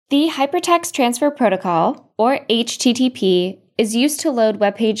The Hypertext Transfer Protocol, or HTTP, is used to load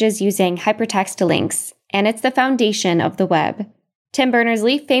web pages using hypertext links, and it's the foundation of the web. Tim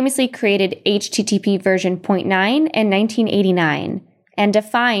Berners-Lee famously created HTTP version 0.9 in 1989 and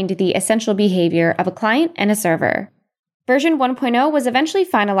defined the essential behavior of a client and a server. Version 1.0 was eventually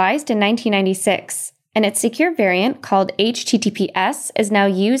finalized in 1996, and its secure variant, called HTTPS, is now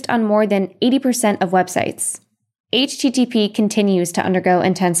used on more than 80% of websites. HTTP continues to undergo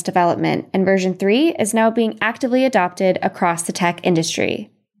intense development, and version 3 is now being actively adopted across the tech industry.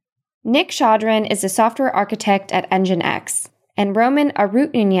 Nick Shadrin is a software architect at NGINX, and Roman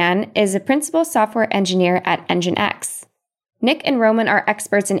Arutyunyan is a principal software engineer at NGINX. Nick and Roman are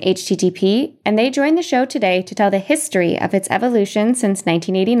experts in HTTP, and they join the show today to tell the history of its evolution since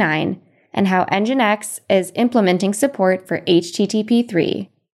 1989 and how NGINX is implementing support for HTTP 3.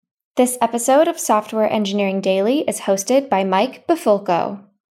 This episode of Software Engineering Daily is hosted by Mike Bafulco.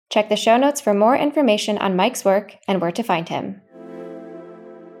 Check the show notes for more information on Mike's work and where to find him.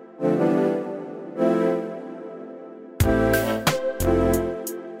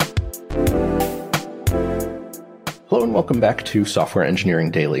 Hello and welcome back to Software Engineering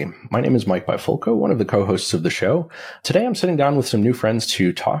Daily. My name is Mike Bifulco, one of the co-hosts of the show. Today I'm sitting down with some new friends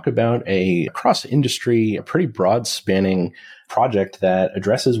to talk about a cross-industry, a pretty broad-spanning project that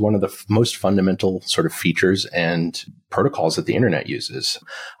addresses one of the most fundamental sort of features and protocols that the internet uses.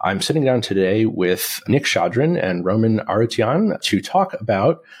 I'm sitting down today with Nick Shadrin and Roman Arutyunyan to talk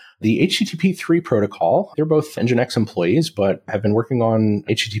about the HTTP 3 protocol. They're both NGINX employees, but have been working on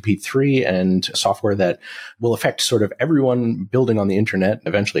HTTP 3 and software that will affect sort of everyone building on the internet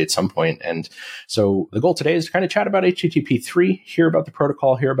eventually at some point. And so the goal today is to kind of chat about HTTP 3, hear about the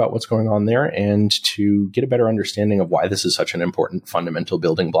protocol, hear about what's going on there, and to get a better understanding of why this is such an important fundamental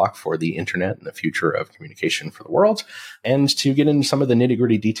building block for the internet and the future of communication for the world, and to get into some of the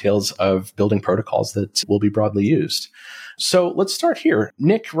nitty-gritty details of building protocols that will be broadly used. So let's start here.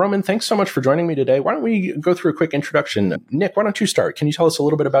 Nick, Roman, thanks so much for joining me today. Why don't we go through a quick introduction? Nick, why don't you start? Can you tell us a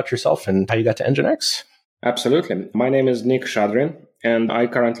little bit about yourself and how you got to NGINX? Absolutely. My name is Nick Shadrin, and I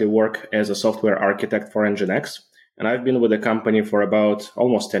currently work as a software architect for NGINX. And I've been with the company for about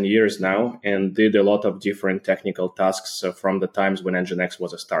almost 10 years now and did a lot of different technical tasks from the times when NGINX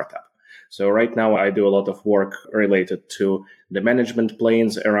was a startup. So right now I do a lot of work related to the management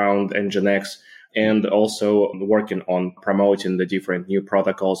planes around NGINX, and also working on promoting the different new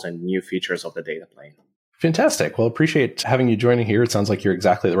protocols and new features of the data plane. Fantastic. Well, appreciate having you joining here. It sounds like you're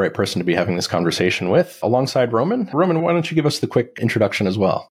exactly the right person to be having this conversation with, alongside Roman. Roman, why don't you give us the quick introduction as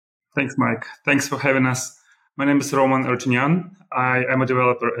well? Thanks, Mike. Thanks for having us. My name is Roman Arutyunyan. I am a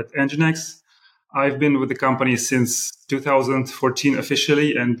developer at NGINX. I've been with the company since 2014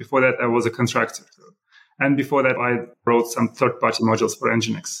 officially, and before that I was a contractor. And before that I wrote some third-party modules for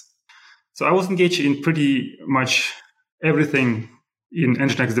NGINX. So I was engaged in pretty much everything in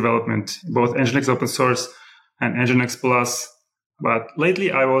NGINX development, both NGINX open source and NGINX Plus. But lately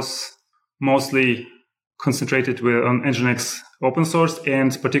I was mostly concentrated on NGINX open source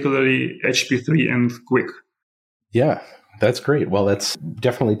and particularly HTTP3 and Quick. Yeah, that's great. Well, that's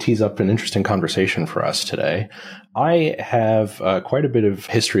definitely tees up an interesting conversation for us today. I have quite a bit of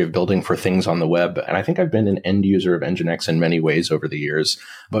history of building for things on the web, and I think I've been an end user of NGINX in many ways over the years.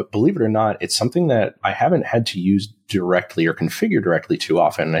 But believe it or not, it's something that I haven't had to use directly or configure directly too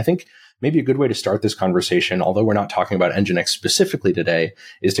often. And I think maybe a good way to start this conversation, although we're not talking about NGINX specifically today,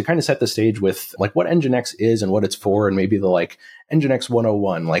 is to kind of set the stage with like what NGINX is and what it's for, and maybe the like NGINX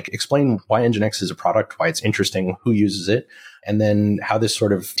 101, like explain why NGINX is a product, why it's interesting, who uses it, and then how this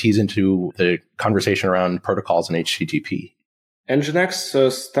sort of tees into the conversation around protocols and HTTP.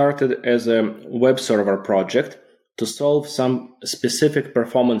 NGINX started as a web server project to solve some specific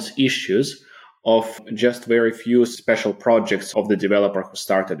performance issues of just very few special projects of the developer who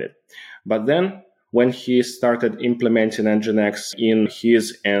started it. But then when he started implementing NGINX in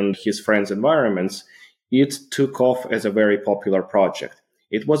his and his friends' environments, it took off as a very popular project.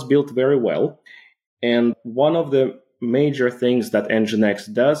 It was built very well. And one of the major things that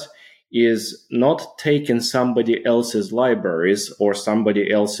NGINX does is not taking somebody else's libraries or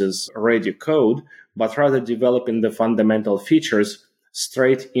somebody else's ready code, but rather developing the fundamental features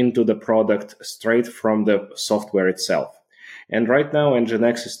straight into the product, straight from the software itself. And right now,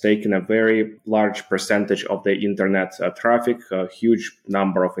 NGINX is taking a very large percentage of the internet traffic, a huge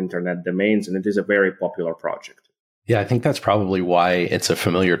number of internet domains, and it is a very popular project. Yeah, I think that's probably why it's a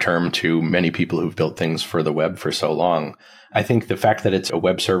familiar term to many people who've built things for the web for so long. I think the fact that it's a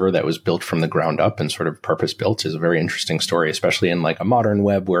web server that was built from the ground up and sort of purpose built is a very interesting story, especially in like a modern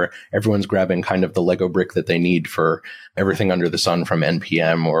web where everyone's grabbing kind of the Lego brick that they need for everything under the sun from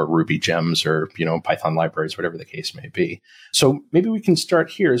NPM or Ruby gems or, Python libraries, whatever the case may be. So maybe we can start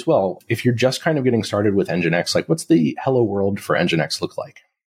here as well. If you're just kind of getting started with Nginx, like what's the hello world for Nginx look like?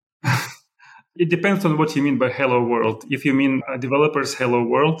 It depends on what you mean by hello world. If you mean a developer's hello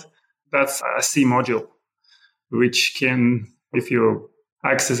world, that's a C module, which can, if you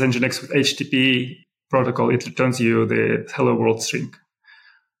access Nginx with HTTP protocol, it returns you the hello world string.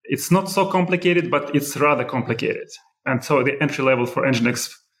 It's not so complicated, but it's rather complicated. And so the entry level for Nginx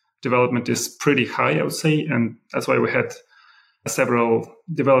development is pretty high, I would say. And that's why we had several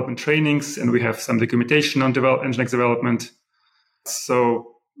development trainings and we have some documentation on Nginx development.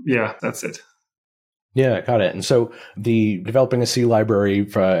 So yeah, that's it. Yeah, got it. And so the developing a C library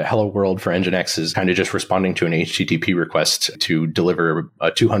for Hello World for Nginx is kind of just responding to an HTTP request to deliver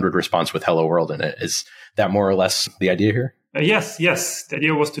a 200 response with Hello World in it. Is that more or less the idea here? Yes. The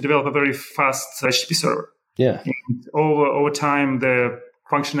idea was to develop a very fast HTTP server. Yeah. And over time, the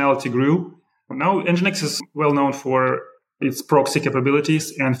functionality grew. Now, Nginx is well known for its proxy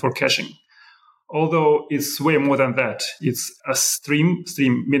capabilities and for caching. Although it's way more than that. It's a stream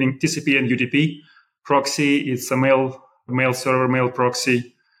meaning TCP and UDP. Proxy, it's a mail server, mail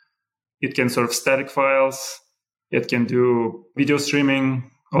proxy. It can serve static files. It can do video streaming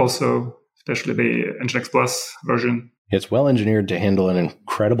also, especially the Nginx Plus version. It's well engineered to handle an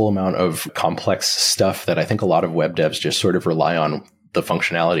incredible amount of complex stuff that I think a lot of web devs just sort of rely on the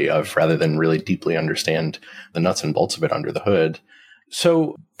functionality of rather than really deeply understand the nuts and bolts of it under the hood.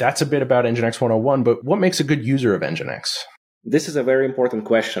 So that's a bit about Nginx 101, but what makes a good user of Nginx? This is a very important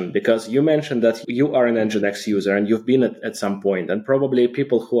question because you mentioned that you are an Nginx user and you've been at some point, and probably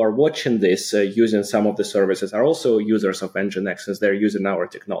people who are watching this using some of the services are also users of Nginx since they're using our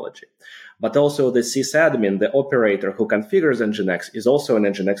technology. But also the sysadmin, the operator who configures Nginx, is also an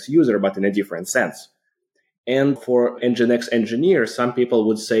Nginx user, but in a different sense. And for Nginx engineers, some people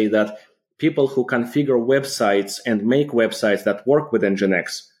would say that people who configure websites and make websites that work with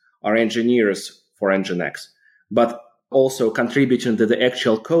Nginx are engineers for Nginx. But also contributing to the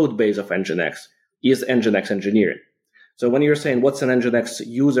actual code base of Nginx is Nginx engineering. So when you're saying what's an Nginx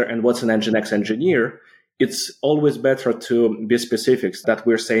user and what's an Nginx engineer, it's always better to be specific that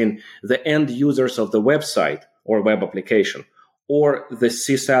we're saying the end users of the website or web application, or the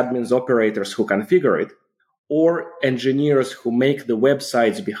sysadmins operators who configure it, or engineers who make the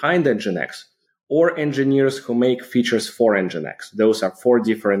websites behind Nginx, or engineers who make features for Nginx. Those are 4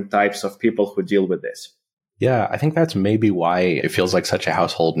 different types of people who deal with this. Yeah, I think that's maybe why it feels like such a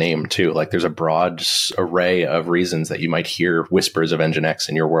household name too. Like there's a broad array of reasons that you might hear whispers of Nginx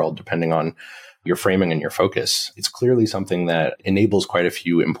in your world, depending on your framing and your focus. It's clearly something that enables quite a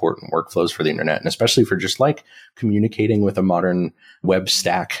few important workflows for the internet, and especially for just like communicating with a modern web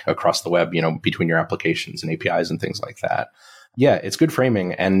stack across the web, between your applications and APIs and things like that. Yeah, it's good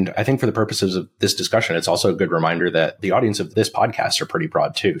framing. And I think for the purposes of this discussion, it's also a good reminder that the audience of this podcast are pretty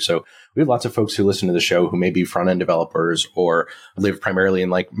broad too. So we have lots of folks who listen to the show who may be front-end developers or live primarily in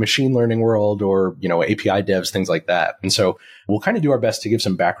like machine learning world or, API devs, things like that. And so we'll kind of do our best to give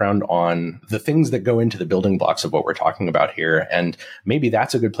some background on the things that go into the building blocks of what we're talking about here. And maybe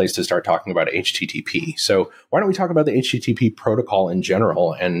that's a good place to start talking about HTTP. So why don't we talk about the HTTP protocol in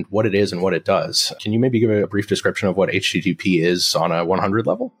general and what it is and what it does? Can you maybe give a brief description of what HTTP is on a 100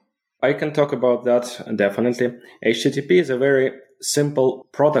 level? I can talk about that, definitely. HTTP is a very simple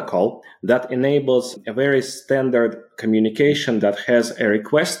protocol that enables a very standard communication that has a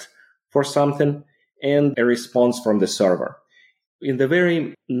request for something and a response from the server. In the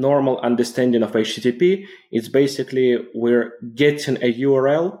very normal understanding of HTTP, it's basically we're getting a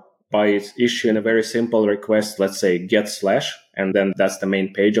URL by issuing a very simple request, let's say get slash, and then that's the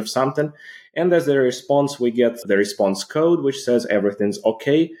main page of something. And as the response, we get the response code, which says everything's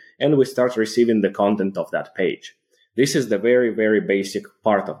okay, and we start receiving the content of that page. This is the very, very basic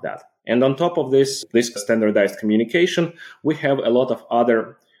part of that. And on top of this standardized communication, we have a lot of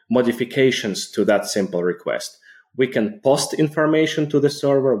other modifications to that simple request. We can post information to the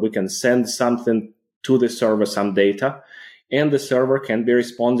server. We can send something to the server, some data, and the server can be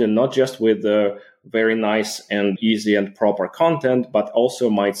responding not just with the very nice and easy and proper content, but also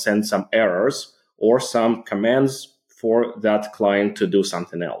might send some errors or some commands for that client to do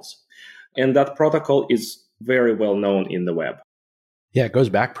something else. And that protocol is very well known in the web. Yeah, it goes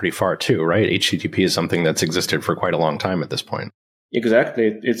back pretty far too, right? HTTP is something that's existed for quite a long time at this point.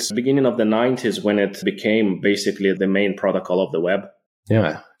 Exactly. It's the beginning of the 90s when it became basically the main protocol of the web.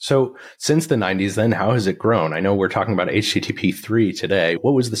 Yeah. So since the 90s, then how has it grown? I know we're talking about HTTP 3 today.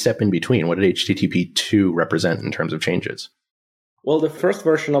 What was the step in between? What did HTTP 2 represent in terms of changes? Well, the first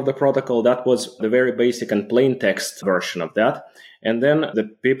version of the protocol, that was the very basic and plain text version of that. And then the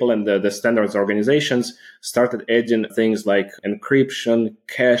people in the standards organizations started adding things like encryption,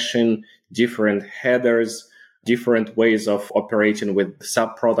 caching, different headers, different ways of operating with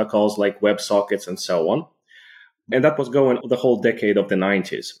sub-protocols like WebSockets and so on. And that was going the whole decade of the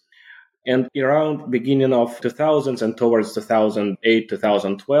 90s. And around beginning of 2000s and towards 2008,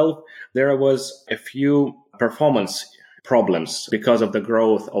 2012, there was a few performance problems because of the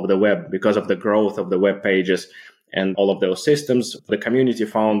growth of the web, because of the growth of the web pages and all of those systems. The community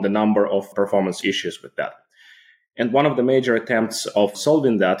found a number of performance issues with that. And one of the major attempts of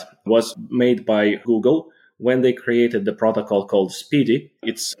solving that was made by Google when they created the protocol called Speedy.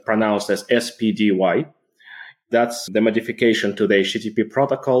 It's pronounced as SPDY. That's the modification to the HTTP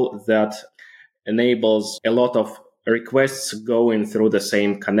protocol that enables a lot of requests going through the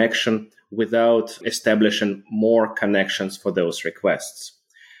same connection without establishing more connections for those requests.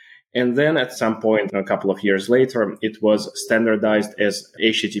 And then at some point, a couple of years later, it was standardized as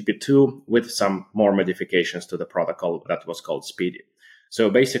HTTP2 with some more modifications to the protocol that was called Speedy. So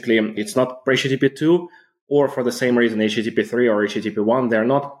basically, it's not HTTP2 or for the same reason HTTP3 or HTTP1. They're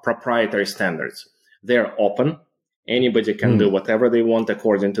not proprietary standards. They're open. Anybody can do whatever they want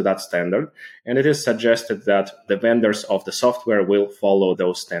according to that standard. And it is suggested that the vendors of the software will follow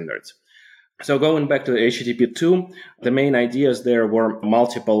those standards. So going back to HTTP2, the main ideas there were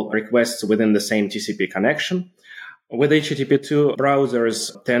multiple requests within the same TCP connection. With HTTP2,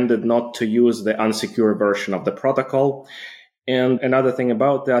 browsers tended not to use the unsecure version of the protocol. And another thing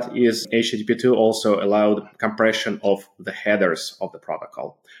about that is HTTP2 also allowed compression of the headers of the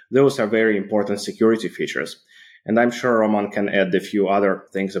protocol. Those are very important security features. And I'm sure Roman can add a few other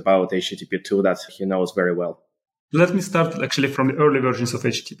things about HTTP2 that he knows very well. Let me start actually from the early versions of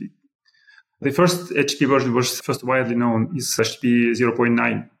HTTP. The first HTTP version was first widely known is HTTP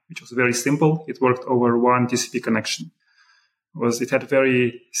 0.9, which was very simple. It worked over one TCP connection. It had a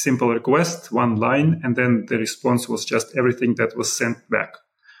very simple request, one line, and then the response was just everything that was sent back.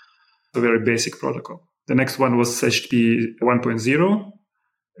 A very basic protocol. The next one was HTTP 1.0,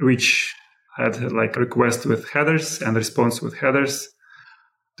 which had like a request with headers and response with headers.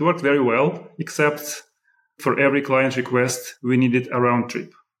 It worked very well, except for every client request, we needed a round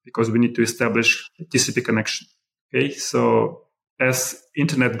trip because we need to establish a TCP connection. Okay, so as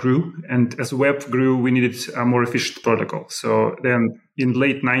internet grew and as web grew, we needed a more efficient protocol. So then in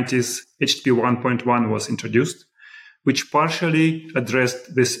late 90s, HTTP 1.1 was introduced, which partially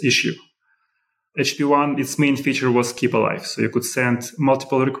addressed this issue. HTTP 1, its main feature was keep alive. So you could send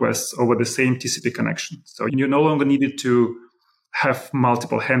multiple requests over the same TCP connection. So you no longer needed to have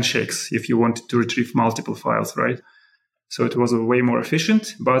multiple handshakes if you wanted to retrieve multiple files, right? So it was way more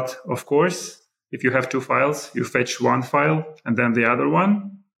efficient. But of course, if you have two files, you fetch one file and then the other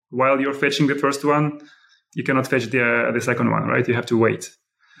one. While you're fetching the first one, you cannot fetch the second one, right? You have to wait.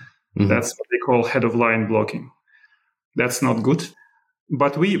 Mm-hmm. That's what they call head of line blocking. That's not good.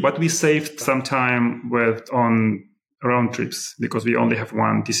 But we saved some time on round trips because we only have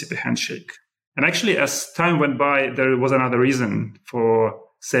one TCP handshake. And actually, as time went by, there was another reason for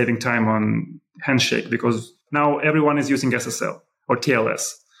saving time on handshake because now everyone is using SSL or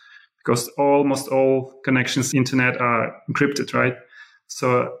TLS because almost all connections internet are encrypted, right?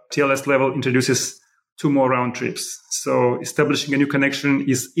 So TLS level introduces 2 more round trips. So establishing a new connection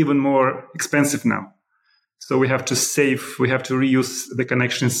is even more expensive now. So we have to reuse the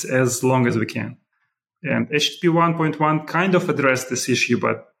connections as long as we can. And HTTP 1.1 kind of addressed this issue,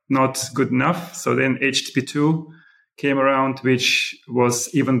 but not good enough. So then HTTP 2 came around, which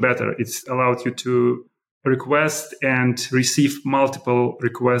was even better. It allowed you to request and receive multiple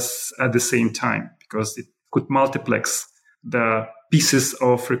requests at the same time because it could multiplex the pieces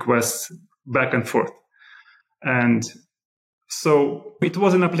of requests back and forth. And so it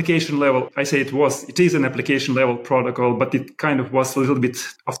was an application level. I say it is an application level protocol, but it kind of was a little bit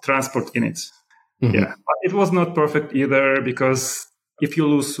of transport in it. Mm-hmm. Yeah. But it was not perfect either because if you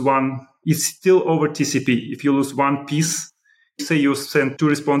lose one, it's still over TCP. If you lose one piece, say you send 2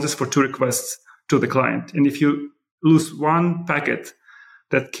 responses for 2 requests to the client. And if you lose one packet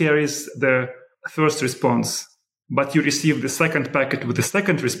that carries the first response, but you receive the second packet with the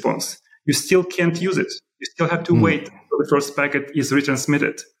second response, you still can't use it. You still have to wait until the first packet is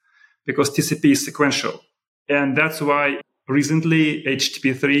retransmitted because TCP is sequential. And that's why recently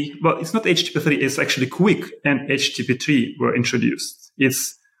HTTP3, well, it's not HTTP3, it's actually QUIC and HTTP3 were introduced.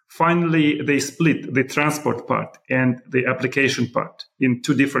 It's finally they split the transport part and the application part in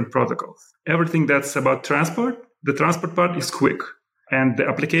two different protocols. Everything that's about transport, the transport part is QUIC. And the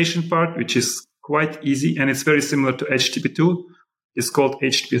application part, which is quite easy and it's very similar to HTTP2, is called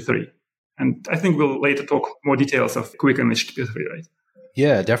HTTP3. And I think we'll later talk more details of QUIC and HTTP3, right?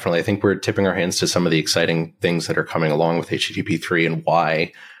 Yeah, definitely. I think we're tipping our hands to some of the exciting things that are coming along with HTTP3 and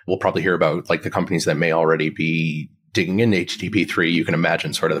why. We'll probably hear about like the companies that may already be digging into HTTP3. You can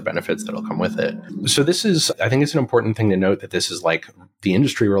imagine sort of the benefits that'll come with it. So I think it's an important thing to note that this is like the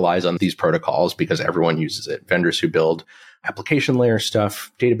industry relies on these protocols because everyone uses it. Vendors who build application layer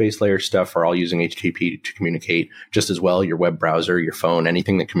stuff, database layer stuff are all using HTTP to communicate just as well. Your web browser, your phone,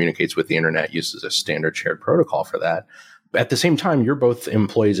 anything that communicates with the internet uses a standard shared protocol for that. At the same time, you're both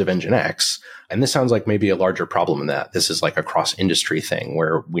employees of NGINX, and this sounds like maybe a larger problem in that this is like a cross-industry thing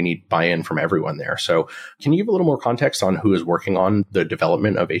where we need buy-in from everyone there. So can you give a little more context on who is working on the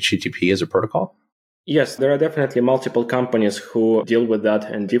development of HTTP as a protocol? Yes, there are definitely multiple companies who deal with that,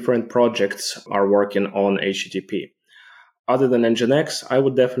 and different projects are working on HTTP. Other than NGINX, I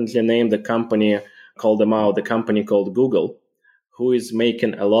would definitely name the company, call them out, the company called Google, who is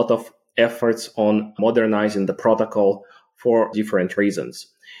making a lot of efforts on modernizing the protocol for different reasons.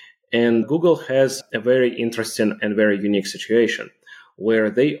 And Google has a very interesting and very unique situation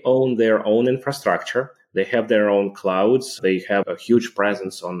where they own their own infrastructure. They have their own clouds. They have a huge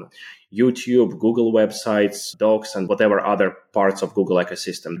presence on YouTube, Google websites, Docs, and whatever other parts of Google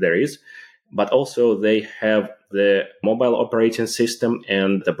ecosystem there is. But also they have the mobile operating system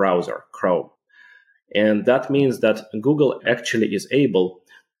and the browser, Chrome. And that means that Google actually is able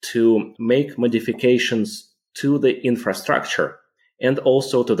to make modifications to the infrastructure and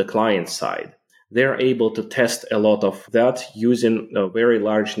also to the client side. They're able to test a lot of that using very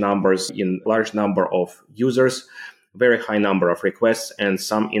large numbers in large number of users, very high number of requests, and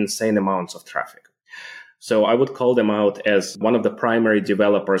some insane amounts of traffic. So I would call them out as one of the primary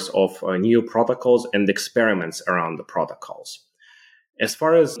developers of new protocols and experiments around the protocols. As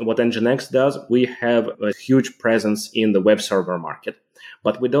far as what NGINX does, we have a huge presence in the web server market,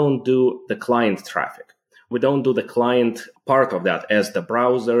 but we don't do the client traffic. We don't do the client part of that as the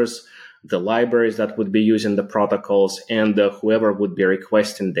browsers, the libraries that would be using the protocols, and whoever would be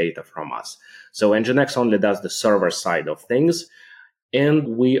requesting data from us. So NGINX only does the server side of things,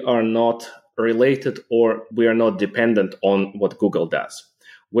 and we are not related or we are not dependent on what Google does.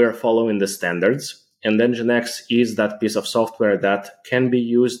 We're following the standards, and NGINX is that piece of software that can be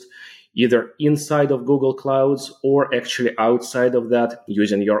used either inside of Google Clouds or actually outside of that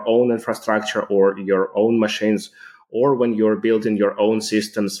using your own infrastructure or your own machines, or when you're building your own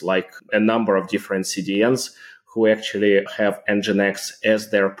systems like a number of different CDNs who actually have NGINX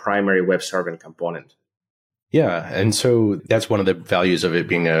as their primary web serving component. Yeah. And so that's one of the values of it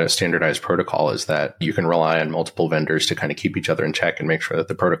being a standardized protocol is that you can rely on multiple vendors to kind of keep each other in check and make sure that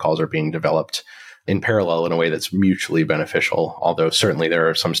the protocols are being developed in parallel in a way that's mutually beneficial, although certainly there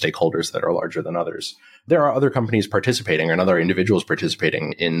are some stakeholders that are larger than others. There are other companies participating and other individuals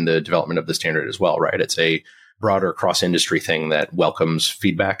participating in the development of the standard as well, right? It's a broader cross-industry thing that welcomes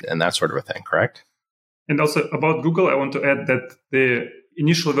feedback and that sort of a thing, correct? And also about Google, I want to add that the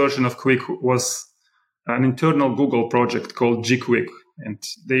initial version of QUIC was an internal Google project called gQuick, and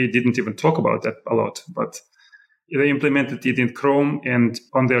they didn't even talk about that a lot, but they implemented it in Chrome and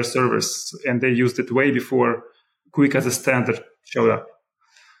on their servers, and they used it way before QUIC as a standard showed up.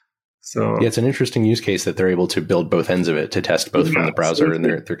 So yeah, it's an interesting use case that they're able to build both ends of it to test both from the browser and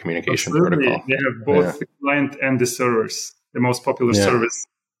their communication protocol. They have both the client and the servers, the most popular service.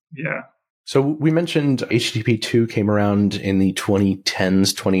 Yeah. So we mentioned HTTP2 came around in the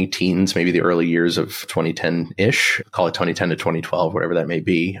 2010s, 2010s, maybe the early years of 2010-ish, call it 2010 to 2012, whatever that may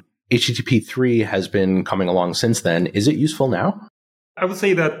be. HTTP3 has been coming along since then. Is it useful now? I would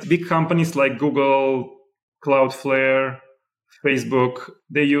say that big companies like Google, Cloudflare, Facebook,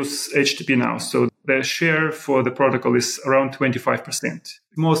 they use HTTP now. So their share for the protocol is around 25%,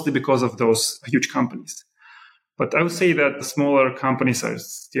 mostly because of those huge companies. But I would say that smaller companies are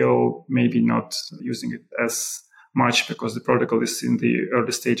still maybe not using it as much because the protocol is in the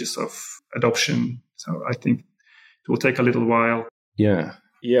early stages of adoption. So I think it will take a little while. Yeah.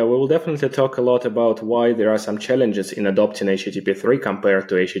 Yeah, we will definitely talk a lot about why there are some challenges in adopting HTTP3 compared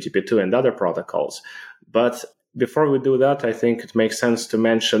to HTTP2 and other protocols. But before we do that, I think it makes sense to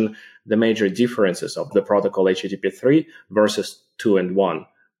mention the major differences of the protocol HTTP3 versus 2 and 1.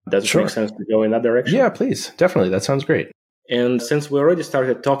 Does it make sense to go in that direction? Yeah, please. Definitely. That sounds great. And since we already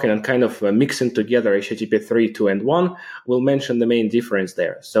started talking and kind of mixing together HTTP 3, 2, and 1, we'll mention the main difference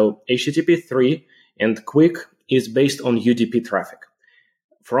there. So HTTP 3 and QUIC is based on UDP traffic.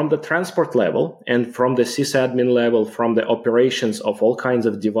 From the transport level and from the sysadmin level, from the operations of all kinds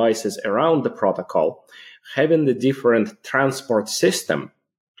of devices around the protocol, having the different transport system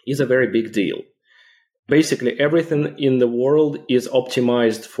is a very big deal. Basically, everything in the world is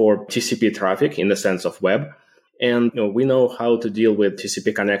optimized for TCP traffic in the sense of web. And we know how to deal with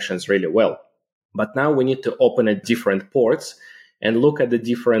TCP connections really well. But now we need to open at different ports and look at the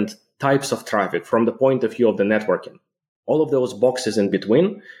different types of traffic from the point of view of the networking. All of those boxes in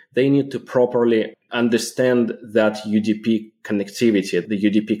between, they need to properly understand that UDP connectivity, the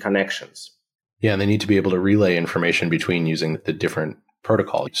UDP connections. Yeah, and they need to be able to relay information between using the different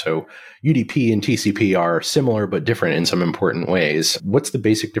protocol. So UDP and TCP are similar but different in some important ways. What's the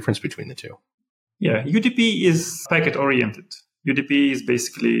basic difference between the two? Yeah, UDP is packet oriented. UDP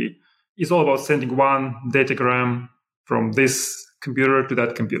is all about sending one datagram from this computer to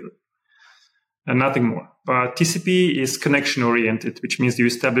that computer and nothing more. But TCP is connection oriented, which means you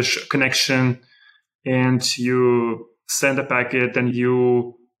establish a connection and you send a packet and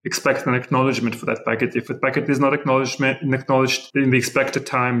you expect an acknowledgement for that packet. If the packet is not acknowledged in the expected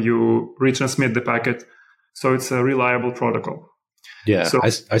time, you retransmit the packet. So it's a reliable protocol. Yeah, so, I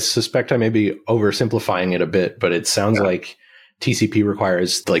suspect I may be oversimplifying it a bit, but it sounds like TCP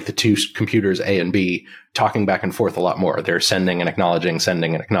requires like the two computers A and B talking back and forth a lot more. They're sending and acknowledging,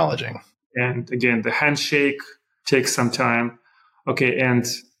 sending and acknowledging. And again, the handshake takes some time. Okay, and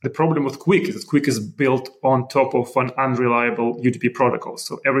the problem with QUIC is that QUIC is built on top of an unreliable UDP protocol.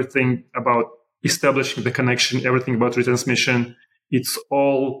 So everything about establishing the connection, everything about retransmission, it's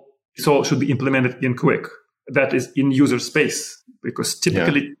all should be implemented in QUIC. That is in user space, because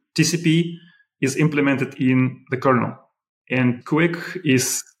typically TCP is implemented in the kernel. And QUIC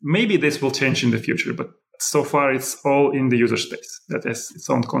is, maybe this will change in the future, but so far it's all in the user space. That has its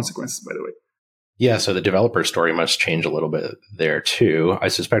own consequences, by the way. Yeah, so the developer story must change a little bit there too. I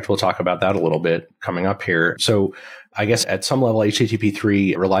suspect we'll talk about that a little bit coming up here. So I guess at some level, HTTP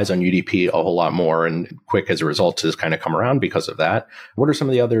 3 relies on UDP a whole lot more, and QUIC as a result has kind of come around because of that. What are some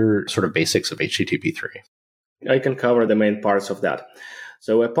of the other sort of basics of HTTP 3? I can cover the main parts of that.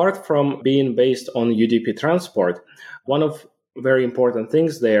 So apart from being based on UDP transport, one of very important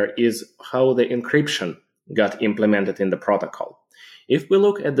things there is how the encryption got implemented in the protocol. If we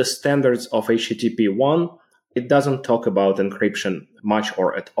look at the standards of HTTP 1, it doesn't talk about encryption much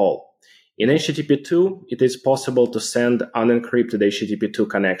or at all. In HTTP 2, it is possible to send unencrypted HTTP 2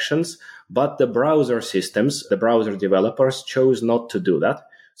 connections, but the browser systems, the browser developers chose not to do that.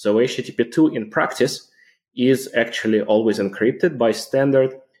 So HTTP 2 in practice is actually always encrypted by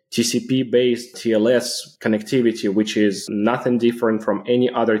standard TCP-based TLS connectivity, which is nothing different from any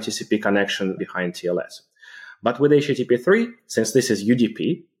other TCP connection behind TLS. But with HTTP 3, since this is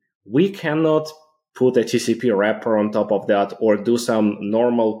UDP, we cannot put a TCP wrapper on top of that or do some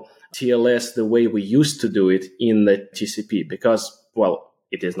normal TLS the way we used to do it in the TCP because, well,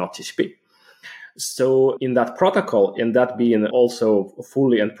 it is not TCP. So in that protocol, and that being also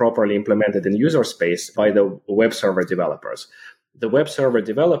fully and properly implemented in user space by the web server developers, the web server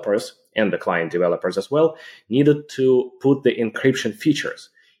developers and the client developers as well needed to put the encryption features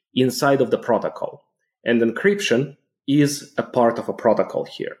inside of the protocol. And encryption is a part of a protocol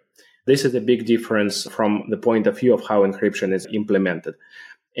here. This is a big difference from the point of view of how encryption is implemented.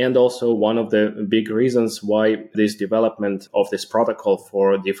 And also one of the big reasons why this development of this protocol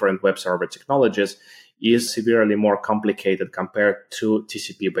for different web server technologies is severely more complicated compared to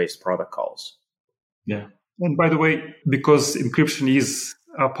TCP-based protocols. Yeah. And by the way, because encryption is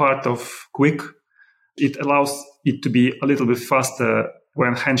a part of QUIC, it allows it to be a little bit faster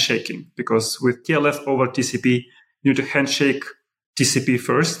when handshaking, because with TLS over TCP, you need to handshake TCP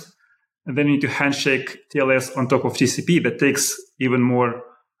first, and then you need to handshake TLS on top of TCP. That takes even more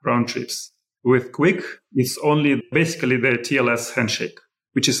round trips. With QUIC, it's only basically the TLS handshake,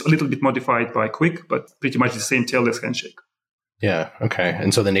 which is a little bit modified by QUIC, but pretty much the same TLS handshake. Yeah, okay.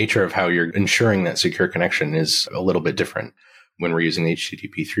 And so the nature of how you're ensuring that secure connection is a little bit different when we're using the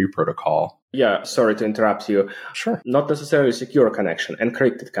HTTP 3 protocol. Yeah, sorry to interrupt you. Sure. Not necessarily secure connection,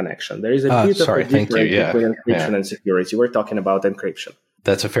 encrypted connection. There is a bit of a difference between encryption and security. We're talking about encryption.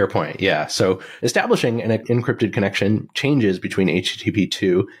 That's a fair point. Yeah. So establishing an encrypted connection changes between HTTP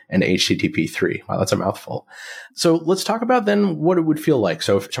 2 and HTTP 3. Wow, that's a mouthful. So let's talk about then what it would feel like.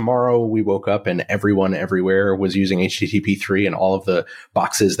 So if tomorrow we woke up and everyone everywhere was using HTTP 3 and all of the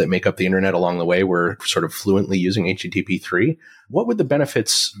boxes that make up the internet along the way were sort of fluently using HTTP 3, what would the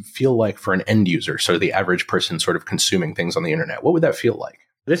benefits feel like for an end user? So the average person sort of consuming things on the internet, what would that feel like?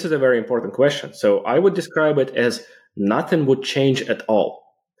 This is a very important question. So I would describe it as nothing would change at all.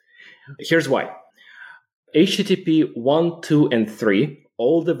 Here's why. HTTP 1, 2, and 3,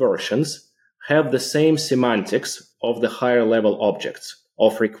 all the versions, have the same semantics of the higher level objects,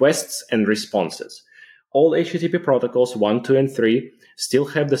 of requests and responses. All HTTP protocols 1, 2, and 3 still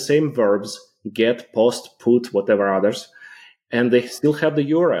have the same verbs, get, post, put, whatever others, and they still have the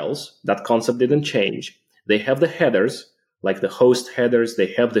URLs. That concept didn't change. They have the headers, like the host headers, they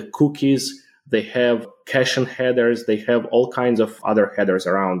have the cookies, they have caching headers, they have all kinds of other headers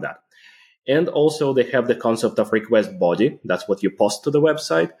around that. And also they have the concept of request body, that's what you post to the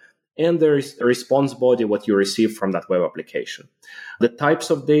website, and there is a response body, what you receive from that web application. The types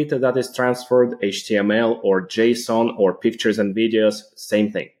of data that is transferred, HTML or JSON or pictures and videos,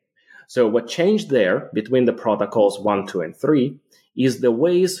 same thing. So what changed there between the protocols 1, 2, and 3 is the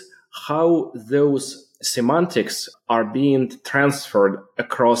ways how those semantics are being transferred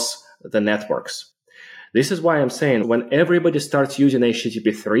across the networks. This is why I'm saying when everybody starts using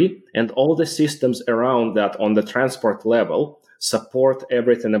HTTP 3 and all the systems around that on the transport level support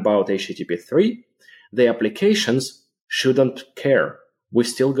everything about HTTP 3, the applications shouldn't care. We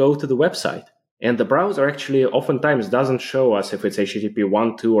still go to the website. And the browser actually oftentimes doesn't show us if it's HTTP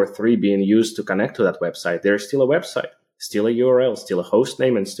 1, 2, or 3 being used to connect to that website. There's still a website, still a URL, still a host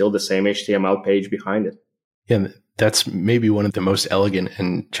name, and still the same HTML page behind it. Yeah, that's maybe one of the most elegant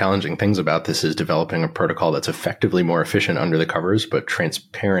and challenging things about this is developing a protocol that's effectively more efficient under the covers, but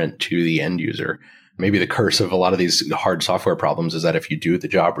transparent to the end user. Maybe the curse of a lot of these hard software problems is that if you do the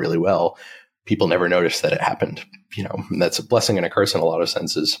job really well, people never notice that it happened. That's a blessing and a curse in a lot of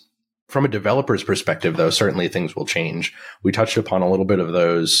senses. From a developer's perspective, though, certainly things will change. We touched upon a little bit of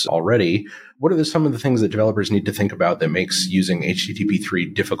those already. What are some of the things that developers need to think about that makes using HTTP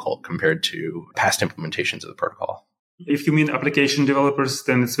 3 difficult compared to past implementations of the protocol? If you mean application developers,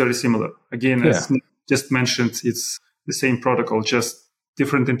 then it's very similar. Again, as just mentioned, it's the same protocol, just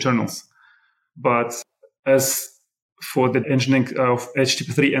different internals. But as for the engineering of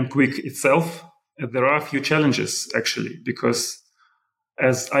HTTP 3 and Quick itself, there are a few challenges, actually, because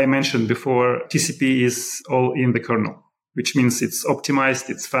as I mentioned before, TCP is all in the kernel, which means it's optimized,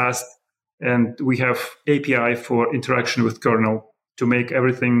 it's fast, and we have API for interaction with kernel to make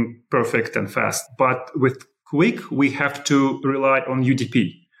everything perfect and fast. But with Quick, we have to rely on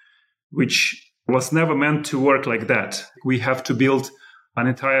UDP, which was never meant to work like that. We have to build an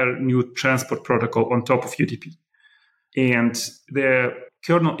entire new transport protocol on top of UDP. And the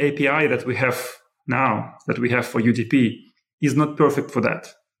kernel API that we have now, that we have for UDP, is not perfect for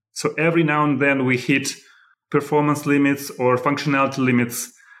that. So every now and then we hit performance limits or functionality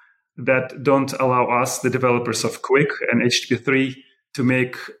limits that don't allow us, the developers of Quick and HTTP 3, to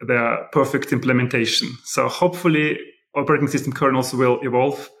make the perfect implementation. So hopefully operating system kernels will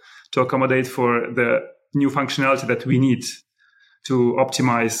evolve to accommodate for the new functionality that we need to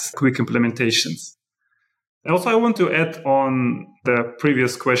optimize Quick implementations. Also, I want to add on the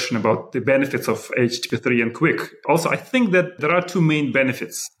previous question about the benefits of HTTP 3 and Quick. Also, I think that there are two main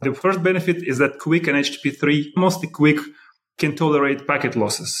benefits. The first benefit is that Quick and HTTP 3, mostly Quick, can tolerate packet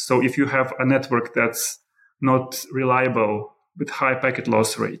losses. So if you have a network that's not reliable with high packet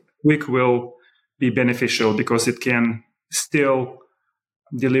loss rate, Quick will be beneficial because it can still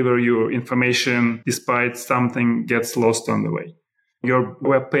deliver your information despite something gets lost on the way. Your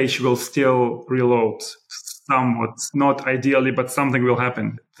web page will still reload somewhat, not ideally, but something will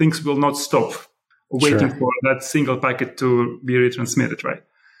happen. Things will not stop waiting for that single packet to be retransmitted, right?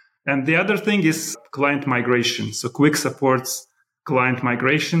 And the other thing is client migration. So Quick supports client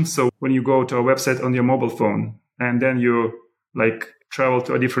migration. So when you go to a website on your mobile phone and then you travel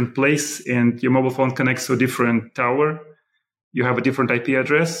to a different place and your mobile phone connects to a different tower, you have a different IP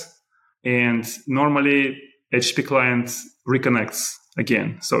address, and normally HTTP client reconnects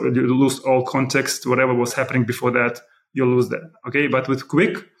again. So you lose all context, whatever was happening before that, you lose that. Okay, but with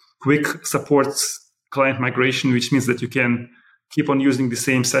Quick supports client migration, which means that you can keep on using the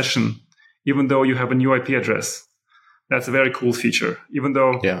same session, even though you have a new IP address. That's a very cool feature, even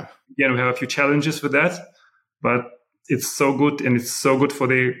though, again, we have a few challenges with that, but it's so good, and it's so good for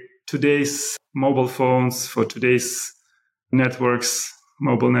today's mobile phones, for today's networks,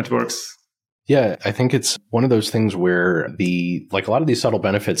 mobile networks. Yeah, I think it's one of those things where a lot of these subtle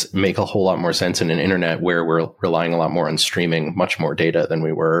benefits make a whole lot more sense in an internet where we're relying a lot more on streaming much more data than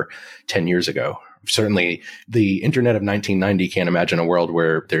we were 10 years ago. Certainly the internet of 1990 can't imagine a world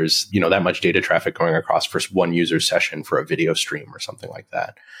where there's, that much data traffic going across for one user's session for a video stream or something like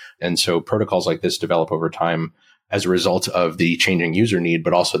that. And so protocols like this develop over time as a result of the changing user need,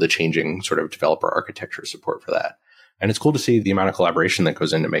 but also the changing sort of developer architecture support for that. And it's cool to see the amount of collaboration that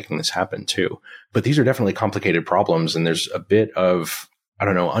goes into making this happen too. But these are definitely complicated problems. And there's a bit of,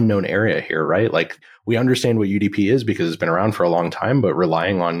 unknown area here, right? Like we understand what UDP is because it's been around for a long time, but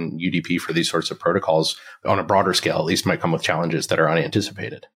relying on UDP for these sorts of protocols on a broader scale, at least, might come with challenges that are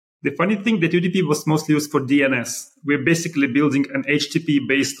unanticipated. The funny thing that UDP was mostly used for DNS. We're basically building an HTTP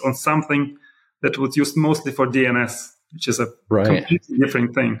based on something that was used mostly for DNS, which is a completely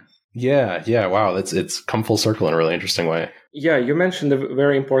different thing. Yeah. Wow. It's come full circle in a really interesting way. Yeah, you mentioned a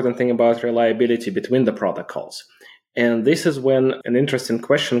very important thing about reliability between the protocols. And this is when an interesting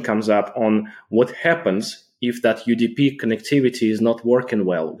question comes up on what happens if that UDP connectivity is not working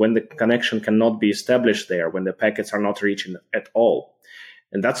well, when the connection cannot be established there, when the packets are not reaching at all.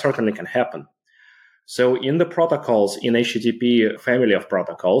 And that certainly can happen. So in the protocols, in HTTP family of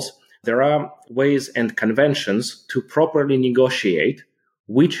protocols, there are ways and conventions to properly negotiate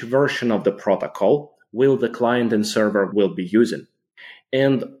which version of the protocol will the client and server will be using.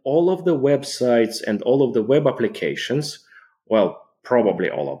 And all of the websites and all of the web applications, well, probably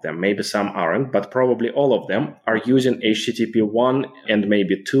all of them, maybe some aren't, but probably all of them are using HTTP 1 and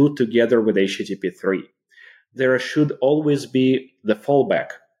maybe 2 together with HTTP 3. There should always be the fallback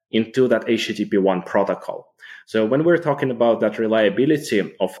into that HTTP 1 protocol. So when we're talking about that reliability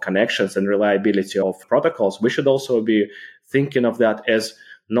of connections and reliability of protocols, we should also be thinking of that as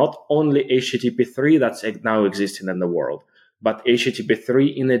not only HTTP 3 that's now existing in the world, but HTTP 3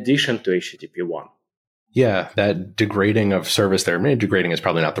 in addition to HTTP 1. Yeah, that degrading of service there. Maybe degrading is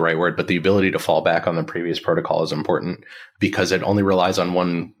probably not the right word, but the ability to fall back on the previous protocol is important because it only relies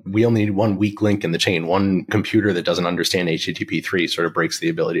on we only need one weak link in the chain. One computer that doesn't understand HTTP 3 sort of breaks the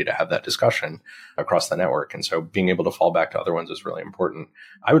ability to have that discussion across the network. And so being able to fall back to other ones is really important.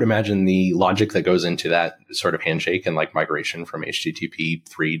 I would imagine the logic that goes into that sort of handshake and like migration from HTTP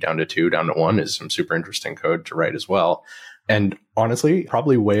 3 down to 2 down to 1 is some super interesting code to write as well. And honestly,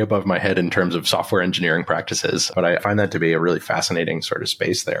 probably way above my head in terms of software engineering practices, but I find that to be a really fascinating sort of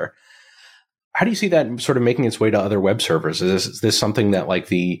space there. How do you see that sort of making its way to other web servers? Is this something that like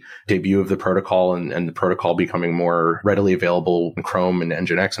the debut of the protocol and the protocol becoming more readily available in Chrome and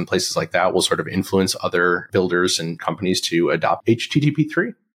Nginx and places like that will sort of influence other builders and companies to adopt HTTP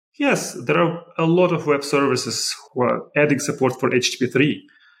 3? Yes, there are a lot of web services who are adding support for HTTP 3.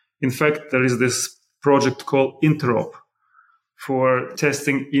 In fact, there is this project called Interop for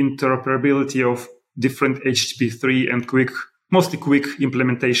testing interoperability of different HTTP 3 and mostly quick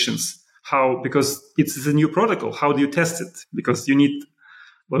implementations. Because it's a new protocol. How do you test it? Because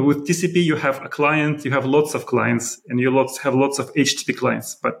with TCP, you have a client, you have lots of clients, and you have lots of HTTP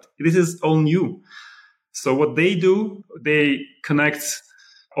clients. But this is all new. So what they do, they connect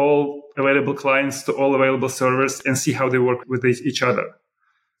all available clients to all available servers and see how they work with each other.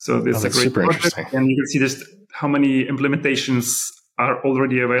 So this is a great project, and you can see just how many implementations are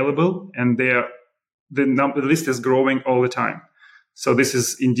already available, and the list is growing all the time. So this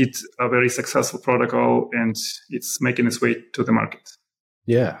is indeed a very successful protocol, and it's making its way to the market.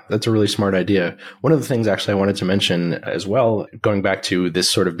 Yeah, that's a really smart idea. One of the things actually I wanted to mention as well, going back to this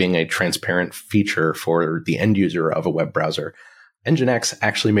sort of being a transparent feature for the end user of a web browser, Nginx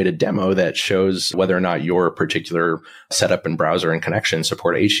actually made a demo that shows whether or not your particular setup and browser and connection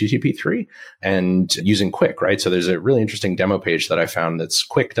support HTTP 3 and using Quick, right? So there's a really interesting demo page that I found that's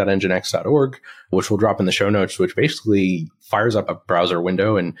quick.nginx.org, which we'll drop in the show notes, which basically fires up a browser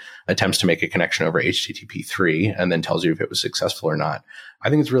window and attempts to make a connection over HTTP 3 and then tells you if it was successful or not.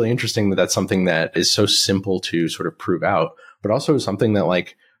 I think it's really interesting that that's something that is so simple to sort of prove out, but also something that,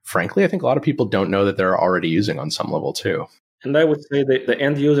 like, frankly, I think a lot of people don't know that they're already using on some level too. And I would say that the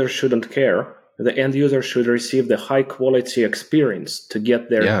end user shouldn't care. The end user should receive the high quality experience to get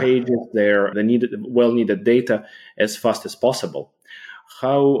their pages, the well-needed data as fast as possible.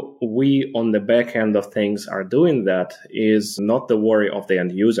 How we on the back end of things are doing that is not the worry of the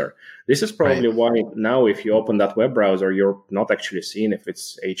end user. This is probably why now if you open that web browser, you're not actually seeing if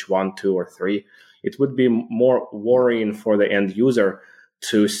it's H1, 2, or 3. It would be more worrying for the end user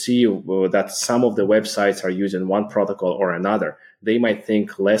to see that some of the websites are using one protocol or another. They might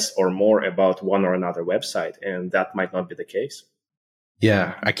think less or more about one or another website, and that might not be the case.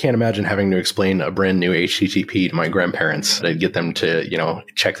 Yeah, I can't imagine having to explain a brand new HTTP to my grandparents. I'd get them to,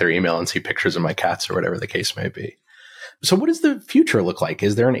 check their email and see pictures of my cats or whatever the case may be. So what does the future look like?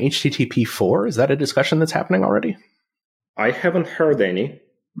 Is there an HTTP 4? Is that a discussion that's happening already? I haven't heard any.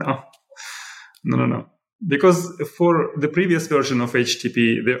 No. Because for the previous version of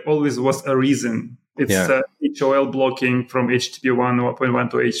HTTP, there always was a reason. It's HOL blocking from HTTP 1.1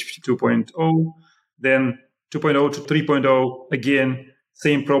 to HTTP 2.0, then 2.0 to 3.0, again,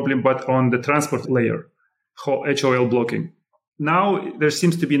 same problem, but on the transport layer, HOL blocking. Now, there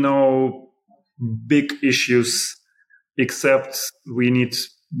seems to be no big issues, except we need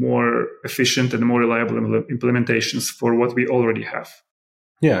more efficient and more reliable implementations for what we already have.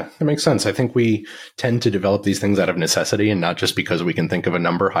 Yeah, that makes sense. I think we tend to develop these things out of necessity and not just because we can think of a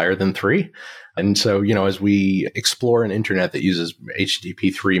number higher than 3. And so, as we explore an internet that uses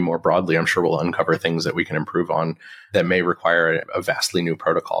HTTP 3 more broadly, I'm sure we'll uncover things that we can improve on that may require a vastly new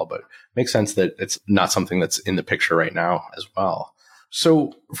protocol. But it makes sense that it's not something that's in the picture right now as well.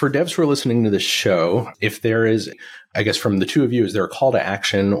 So for devs who are listening to this show, if there is, I guess from the two of you, is there a call to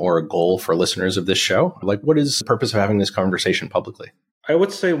action or a goal for listeners of this show? Like, what is the purpose of having this conversation publicly? I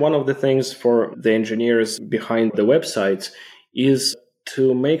would say one of the things for the engineers behind the websites is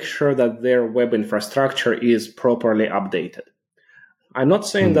to make sure that their web infrastructure is properly updated. I'm not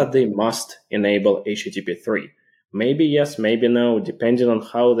saying that they must enable HTTP 3. Maybe yes, maybe no, depending on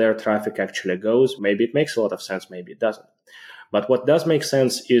how their traffic actually goes. Maybe it makes a lot of sense, maybe it doesn't. But what does make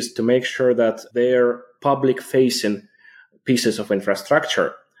sense is to make sure that their public-facing pieces of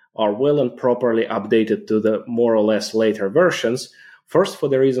infrastructure are well and properly updated to the more or less later versions. First, for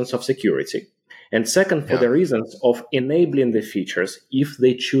the reasons of security, and second, for the reasons of enabling the features if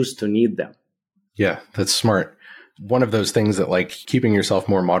they choose to need them. Yeah, that's smart. One of those things that keeping yourself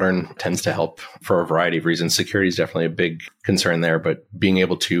more modern tends to help for a variety of reasons. Security is definitely a big concern there, but being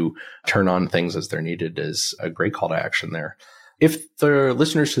able to turn on things as they're needed is a great call to action there. If the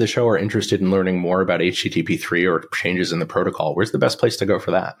listeners to the show are interested in learning more about HTTP 3 or changes in the protocol, where's the best place to go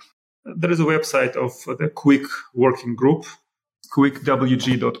for that? There is a website of the Quick Working Group,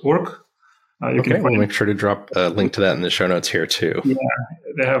 quickwg.org. We'll make sure to drop a link to that in the show notes here too. Yeah,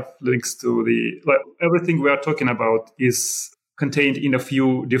 they have links to everything we are talking about is contained in a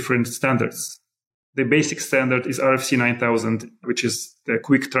few different standards. The basic standard is RFC 9000, which is the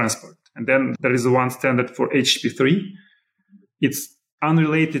quick transport. And then there is one standard for HTTP 3. It's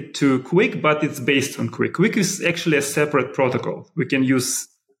unrelated to Quick, but it's based on Quick. Quick is actually a separate protocol. We can use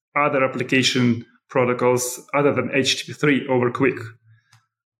other application protocols other than HTTP 3 over Quick.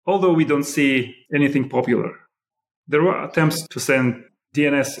 Although we don't see anything popular. There were attempts to send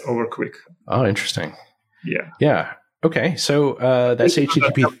DNS over Quick. Oh, interesting. Yeah. Okay, so that's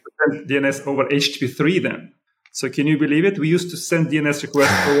HTTP. DNS over HTTP 3 then. So can you believe it? We used to send DNS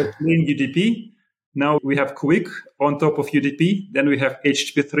requests over plain UDP. Now we have Quick on top of UDP. Then we have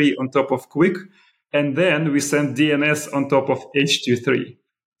HTTP 3 on top of Quick. And then we send DNS on top of HTTP 3.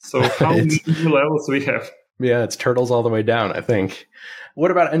 So how many levels we have? Yeah, it's turtles all the way down, I think.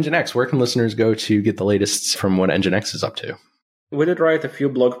 What about Nginx? Where can listeners go to get the latest from what Nginx is up to? We did write a few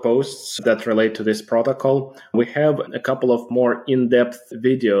blog posts that relate to this protocol. We have a couple of more in-depth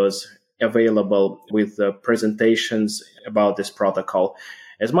videos available with presentations about this protocol.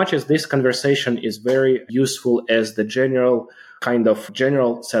 As much as this conversation is very useful as the general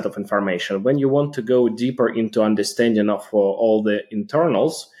set of information, when you want to go deeper into understanding of all the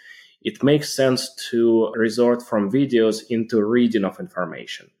internals, it makes sense to resort from videos into reading of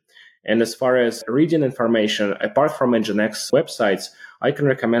information. And as far as reading information, apart from Nginx websites, I can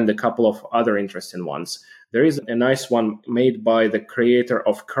recommend a couple of other interesting ones. There is a nice one made by the creator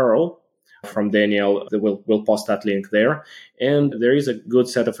of curl, from Daniel. We'll post that link there. And there is a good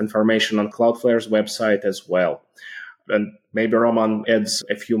set of information on Cloudflare's website as well. And maybe Roman adds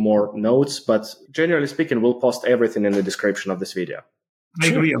a few more notes, but generally speaking, we'll post everything in the description of this video. I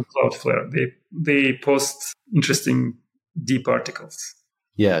agree on Cloudflare. They post interesting, deep articles.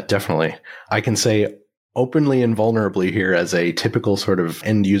 Yeah, definitely. I can say openly and vulnerably here as a typical sort of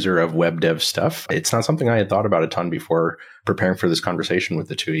end user of web dev stuff. It's not something I had thought about a ton before preparing for this conversation with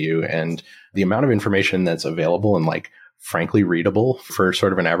the two of you. And the amount of information that's available and frankly readable for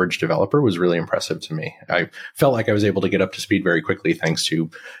sort of an average developer was really impressive to me. I felt like I was able to get up to speed very quickly thanks to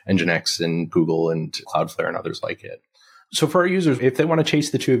Nginx and Google and Cloudflare and others like it. So for our users, if they want to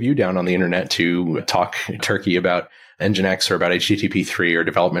chase the two of you down on the internet to talk turkey about Nginx or about HTTP 3 or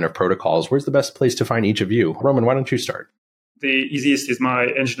development of protocols, where's the best place to find each of you? Roman, why don't you start? The easiest is my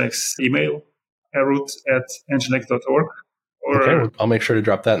Nginx email, arut@nginx.org. Okay, I'll make sure to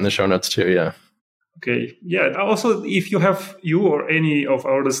drop that in the show notes too, yeah. Okay. Yeah. Also, if you or any of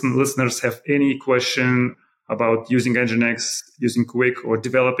our listeners have any question about using Nginx, using Quick, or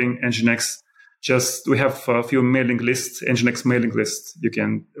developing Nginx, we have a few mailing lists, Nginx mailing lists. You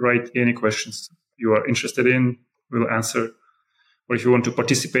can write any questions you are interested in. We'll answer. Or if you want to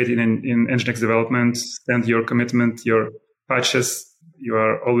participate in Nginx development, send your commitment, your patches, you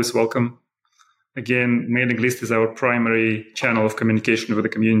are always welcome. Again, mailing list is our primary channel of communication with the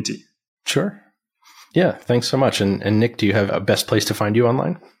community. Sure. Yeah, thanks so much. And Nick, do you have a best place to find you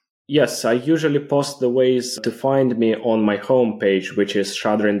online? Yes, I usually post the ways to find me on my homepage, which is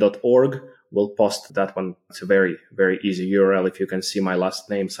shadrin.org. We'll post that one. It's a very, very easy URL. If you can see my last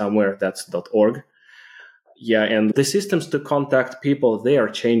name somewhere, that's .org. Yeah, and the systems to contact people, they are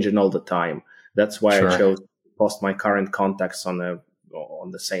changing all the time. That's why I chose to post my current contacts on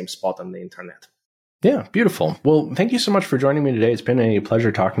the same spot on the internet. Yeah, beautiful. Well, thank you so much for joining me today. It's been a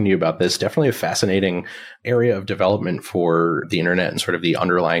pleasure talking to you about this. Definitely a fascinating area of development for the internet and sort of the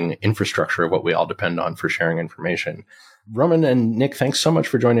underlying infrastructure of what we all depend on for sharing information. Roman and Nick, thanks so much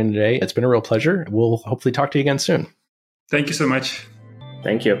for joining today. It's been a real pleasure. We'll hopefully talk to you again soon. Thank you so much.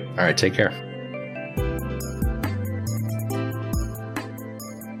 Thank you. All right, take care.